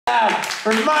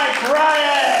for Mike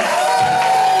Ryan!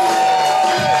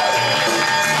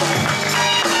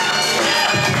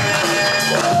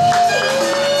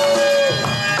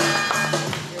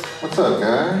 What's up,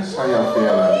 guys? How y'all feeling?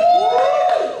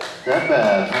 That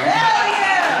bad, huh? Hell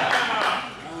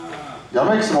yeah! Y'all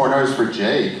make some more noise for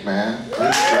Jake, man. He's great,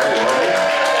 right?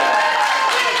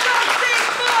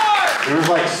 He was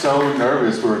like so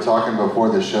nervous. We were talking before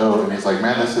the show, and he's like,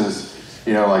 man, this is,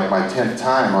 you know, like my 10th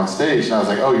time on stage. And I was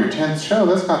like, oh, your 10th show?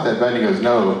 That's not that bad. And he goes,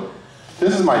 no,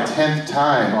 this is my 10th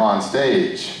time on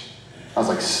stage. I was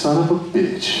like, son of a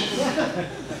bitch.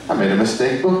 I made a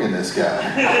mistake booking this guy.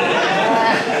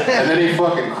 And then he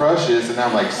fucking crushes, and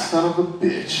I'm like, son of a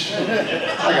bitch.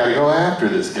 I gotta go after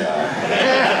this guy.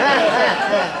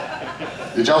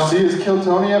 Did y'all see his Kill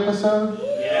Tony episode?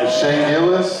 With Shane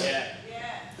Gillis?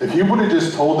 If you would have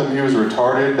just told him he was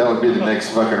retarded, that would be the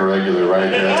next fucking regular right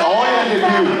there. That's all you had to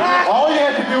do. All you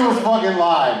had to do was fucking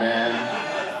lie, man.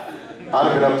 I'd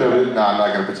have been up there with, nah, I'm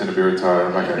not gonna pretend to be retarded.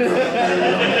 I'm not gonna go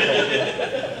there.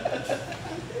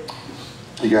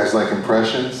 You guys like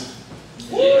impressions?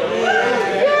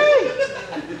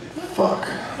 Fuck.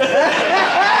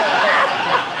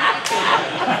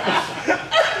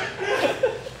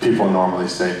 People normally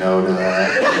say no to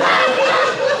that.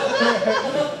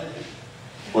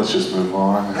 Let's just move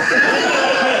on.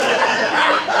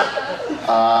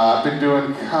 I've been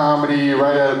doing comedy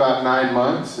right at about 9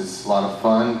 months. It's a lot of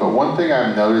fun, but one thing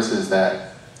I've noticed is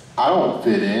that I don't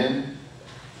fit in.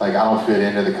 Like, I don't fit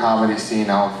into the comedy scene.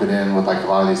 I don't fit in with like a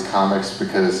lot of these comics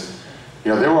because,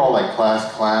 you know, they were all like class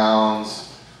clowns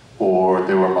or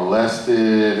they were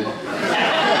molested.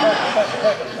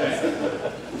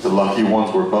 The lucky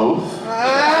ones were both.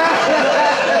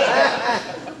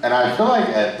 And I feel like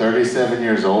at 37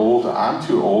 years old, I'm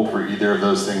too old for either of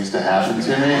those things to happen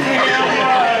to me.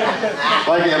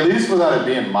 Like, at least without it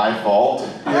being my fault,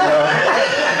 you know?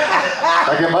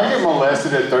 Like, if I get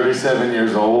molested at 37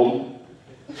 years old,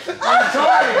 that's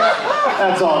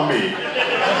on me.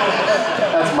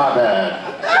 That's my bad.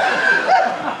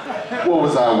 What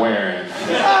was I wearing?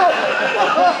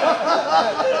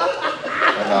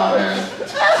 But nah, man.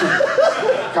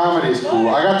 Comedy's cool.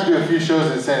 I got to do a few shows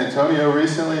in San Antonio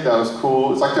recently. That was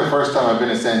cool. It's like the first time I've been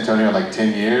in San Antonio in like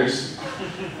 10 years.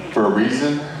 For a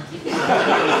reason.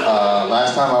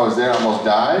 Last time I was there, I almost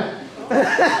died.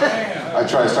 I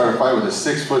tried to start a fight with a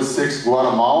 6'6"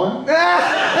 Guatemalan. I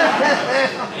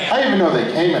didn't even know they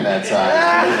came in that size.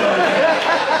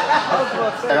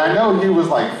 And I know he was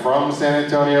like from San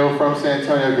Antonio because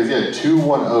he had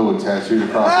 210 tattooed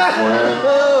across his forehead.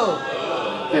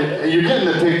 You're getting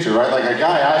the picture, right? Like a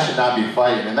guy I should not be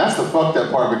fighting. And that's the fucked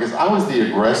up part because I was the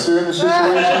aggressor in the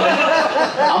situation.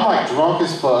 I'm like drunk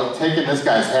as fuck, taking this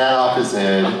guy's hat off his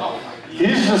head.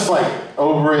 He's just like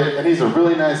over it, and he's a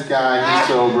really nice guy, he's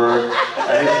sober,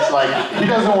 and it's like, he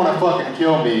doesn't want to fucking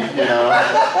kill me, you know?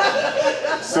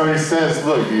 So he says,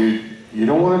 look dude, you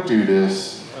don't want to do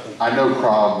this. I know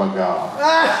Krav Maga.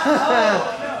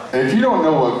 And if you don't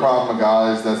know what Krav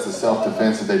Maga is, that's the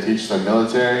self-defense that they teach the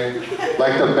military.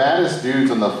 Like the baddest dudes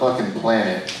on the fucking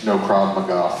planet know Krav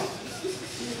Maga.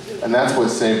 And that's what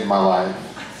saved my life,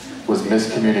 was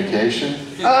miscommunication.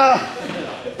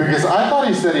 Because I thought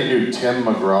he said he knew Tim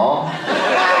McGraw.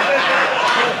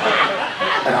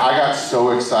 And I got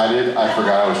so excited, I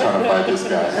forgot I was trying to fight this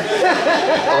guy.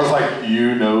 I was like,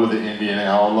 you know the Indian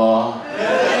Outlaw?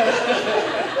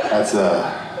 That's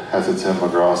a Tim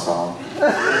McGraw song.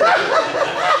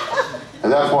 At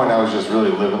that point, I was just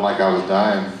really living like I was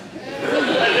dying.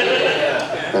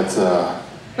 That's a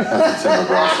Tim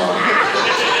McGraw song.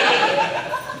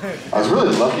 I was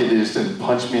really lucky they just didn't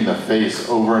punch me in the face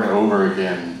over and over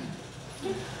again.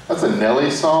 That's a Nelly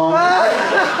song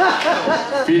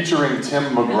featuring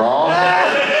Tim McGraw.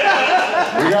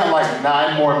 We got like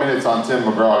 9 more minutes on Tim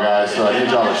McGraw, guys, so I need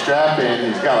y'all to strap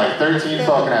in. He's got like 13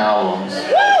 fucking albums.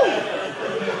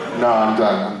 No, I'm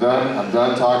done. I'm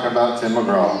done talking about Tim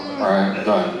McGraw. All right, I'm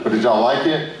done. But did y'all like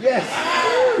it? Yes.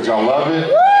 Did y'all love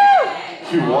it?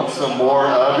 You want some more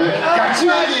of it? Got you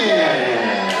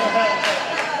again!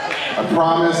 I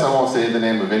promise I won't say the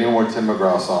name of any more Tim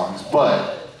McGraw songs,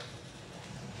 but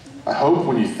I hope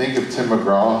when you think of Tim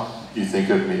McGraw, you think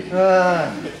of me.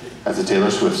 That's a Taylor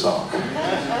Swift song.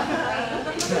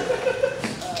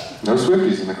 No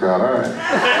Swifties in the crowd, all right.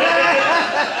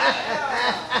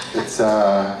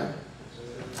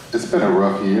 It's been a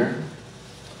rough year.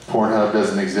 Pornhub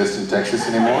doesn't exist in Texas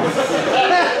anymore.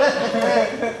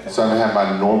 So I haven't had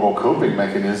my normal coping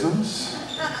mechanisms.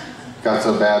 Got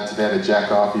so bad today I had to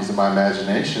jack off using my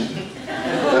imagination.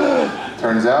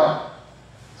 Turns out,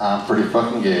 I'm pretty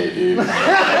fucking gay, dude.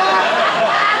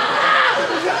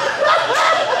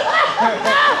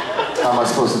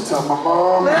 supposed to tell my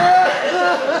mom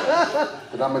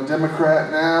that I'm a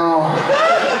Democrat now?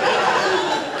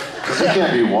 Because you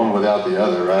can't be one without the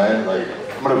other, right? Like,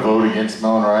 I'm gonna vote against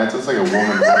Melon rights. It's like a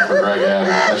woman voting for Greg Abbott.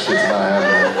 That shit's not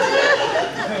happening.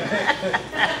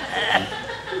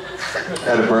 I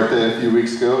had a birthday a few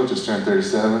weeks ago, just turned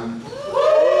 37.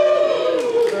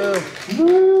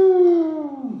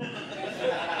 Woo!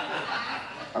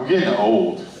 I'm getting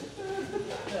old.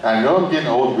 I know I'm getting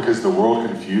old because the world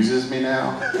confuses me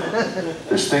now.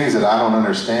 There's things that I don't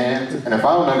understand, and if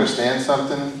I don't understand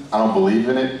something, I don't believe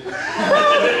in it.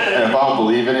 And if I don't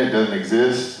believe in it, it doesn't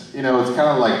exist. You know, it's kind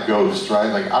of like ghosts,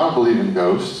 right? Like, I don't believe in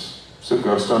ghosts, so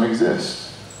ghosts don't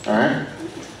exist, all right?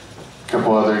 A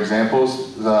couple other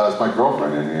examples. Is my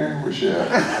girlfriend in here? Where's she at?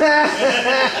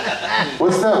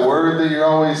 What's that word that you're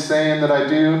always saying that I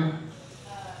do?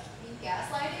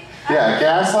 Gaslighting? Yeah,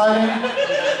 gaslighting?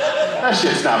 That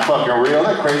shit's not fucking real.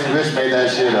 That crazy bitch made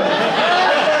that shit up.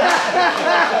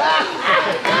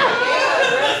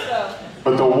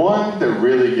 But the one that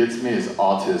really gets me is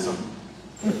autism.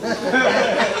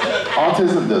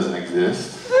 Autism doesn't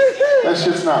exist. That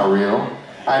shit's not real.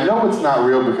 I know it's not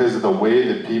real because of the way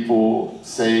that people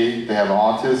say they have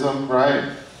autism,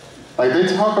 right? Like, they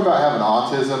talk about having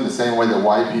autism the same way that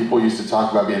white people used to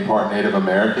talk about being part Native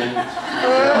American. They're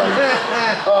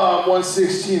like, oh, I'm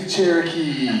 1/16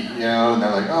 Cherokee, you know, and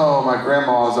they're like, oh, my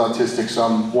grandma is autistic, so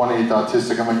I'm 1/8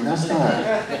 autistic. I'm like, that's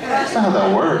not how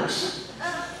that works.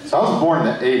 So I was born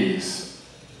in the 80s,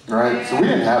 right? So we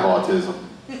didn't have autism.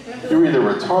 You were either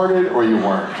retarded or you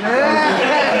weren't.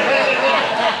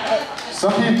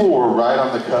 Some people were right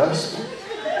on the cusp,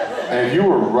 and if you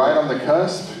were right on the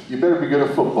cusp, you better be good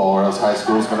at football or else high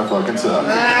school's gonna fucking suck.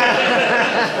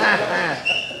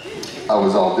 I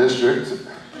was all district.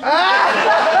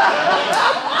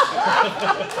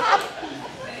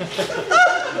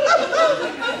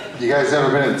 You guys ever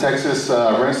been to Texas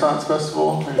Renaissance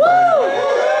Festival?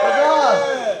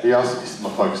 He also, this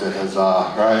motherfucker said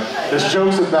huzzah, right? This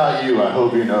joke's about you, I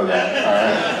hope you know that,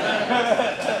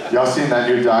 alright? Y'all seen that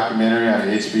new documentary on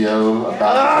HBO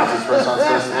about the Texas Renaissance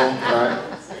Festival, right?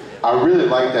 I really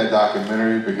like that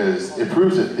documentary because it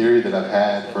proves a theory that I've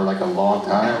had for like a long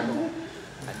time,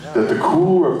 that the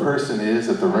cooler a person is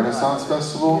at the Renaissance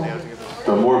Festival,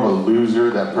 the more of a loser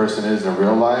that person is in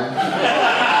real life.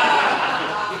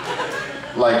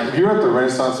 Like, if you were at the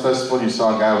Renaissance Festival and you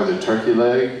saw a guy with a turkey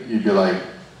leg, you'd be like,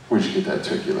 where'd you get that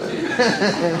turkey leg?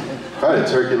 If I had a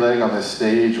turkey leg on this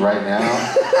stage right now,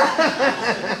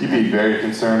 you'd be very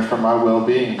concerned for my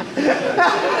well-being.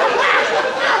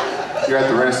 You're at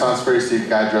the Renaissance Fair, you see a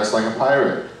guy dressed like a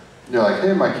pirate. You're like,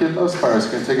 hey, my kid loves pirates,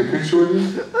 can I take a picture with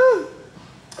you?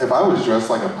 If I was dressed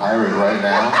like a pirate right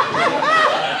now,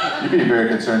 you'd be very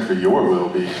concerned for your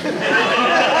well-being.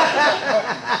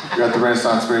 You're at the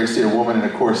Renaissance Fair, you see a woman in a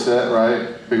corset,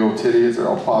 right? Big old titties, they're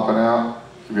all popping out.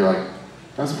 You'd be like,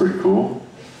 that's pretty cool.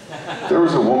 If there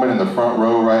was a woman in the front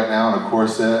row right now in a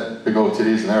corset, big old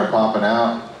titties, and they were popping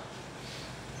out,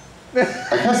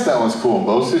 I guess that one's cool in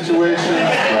both situations,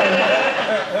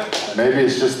 but maybe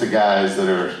it's just the guys that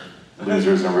are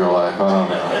losers in real life, I don't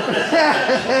know.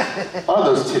 A lot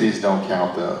of those titties don't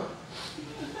count, though.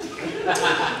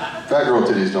 Fat girl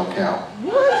titties don't count.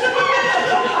 No,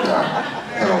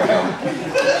 they don't count.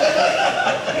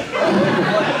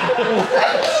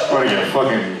 I'm gonna get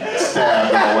fucking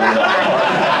stabbed in the way.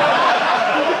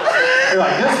 You're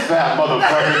like, this fat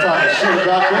motherfucker talking shit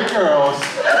about big girls.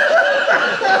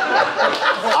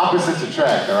 Opposites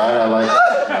attract, alright? I like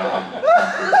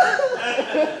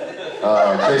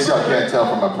in case y'all can't tell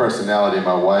from my personality,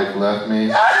 my wife left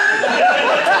me.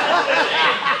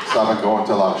 So I've been going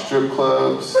to a lot of strip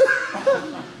clubs.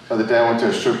 The other day I went to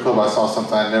a strip club, I saw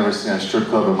something I'd never seen in a strip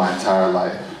club in my entire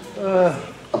life.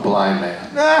 A blind man.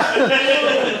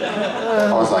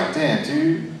 I was like, damn,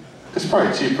 dude, it's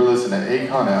probably cheaper to listen to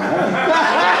Akon at home.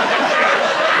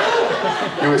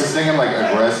 He was singing like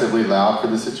aggressively loud for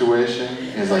the situation.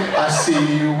 He was like, I see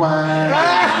you whining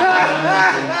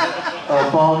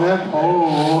up on that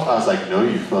pole. I was like, no,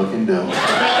 you fucking don't.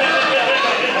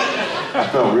 I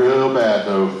felt real bad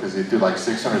though, because he did like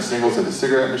 600 singles at the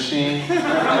cigarette machine.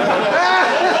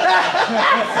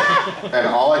 And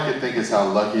all I could think is how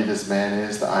lucky this man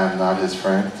is that I am not his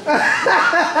friend.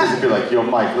 Because he'd be like, yo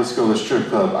Mike, let's go to the strip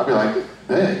club. I'd be like,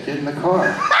 hey, get in the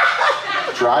car.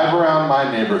 Drive around my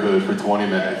neighborhood for 20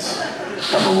 minutes.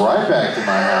 Come right back to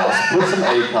my house, put some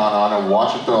Akon on and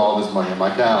watch him throw all of his money on my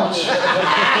couch.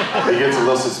 If he gets a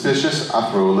little suspicious,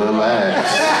 I throw a little ass.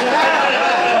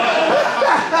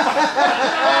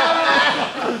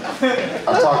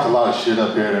 I've talked a lot of shit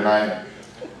up here tonight.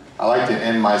 I like to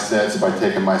end my sets by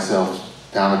taking myself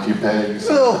down a few pegs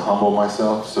to humble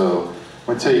myself. So I'm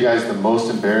going to tell you guys the most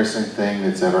embarrassing thing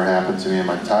that's ever happened to me in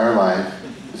my entire life.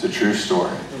 It's a true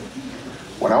story.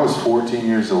 When I was 14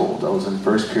 years old, I was in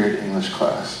first period English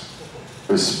class.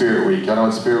 It was Spirit Week. Y'all know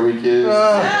what Spirit Week is?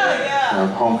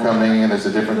 Homecoming, and there's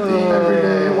a different theme every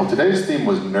day. Well, today's theme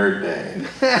was Nerd Day,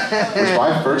 which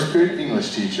my first period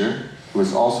English teacher, who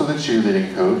was also the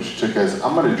cheerleading coach, took as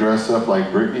I'm going to dress up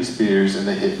like Britney Spears in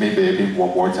the Hit Me Baby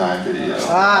One More Time video.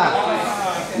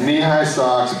 Knee-high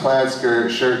socks, plaid skirt,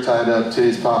 shirt tied up,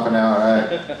 titties popping out,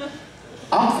 right?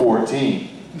 I'm 14.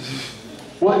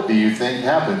 What do you think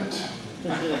happened? Oh,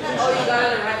 you got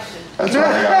an erection. That's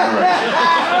right, I got an erection.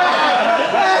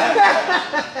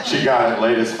 She got it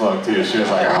late as fuck, too. She was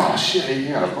like, oh shit, you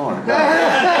got a boner.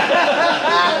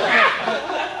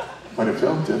 But it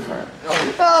felt different.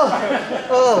 It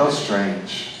felt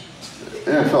strange. It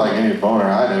didn't feel like any boner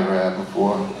I'd ever had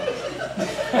before.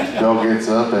 Bell gets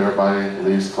up, everybody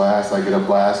leaves class. I get a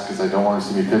blast because I don't want to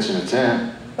see me pitching a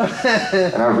tent.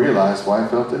 And I realized why it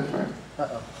felt different.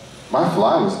 My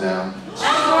fly was down.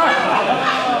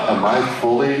 And my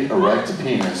fully erect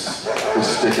penis was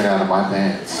sticking out of my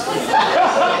pants.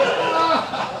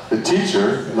 The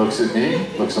teacher looks at me,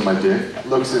 looks at my dick,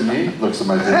 looks at me, looks at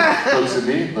my dick, looks at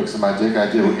me, looks at my dick. I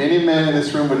did what any man in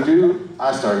this room would do.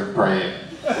 I started praying.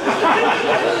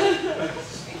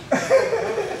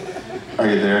 Are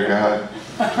you there, God?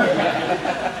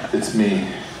 It's me,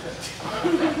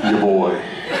 your boy.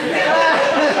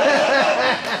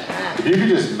 If you could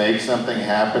just make something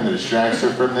happen that distracts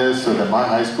her from this so that my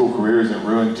high school career isn't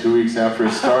ruined 2 weeks after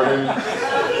it started,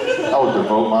 I would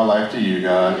devote my life to you,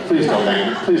 God. Please don't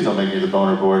make me the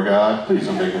boner boy, God. Please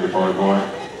don't make me the boner boy.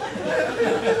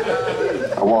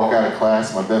 I walk out of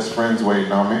class, my best friend's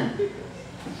waiting on me.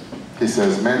 He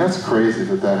says, man, that's crazy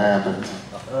that happened.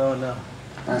 Oh, no.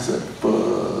 I said,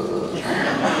 fuck.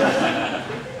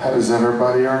 How does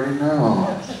everybody already know?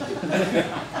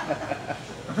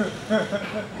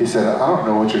 He said, I don't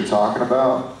know what you're talking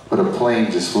about, but a plane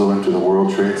just flew into the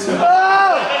World Trade Center.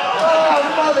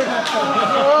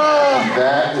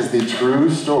 That is the true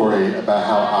story about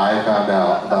how I found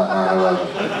out about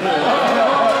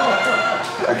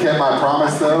 9/11. I kept my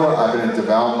promise though. I've been a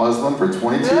devout Muslim for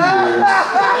 22 years.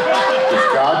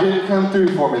 If God didn't come through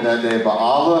for me that day, but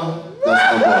Allah, that's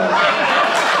no blood.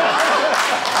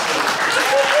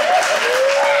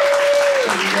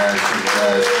 Thank you guys.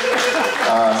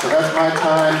 So that's my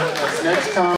time.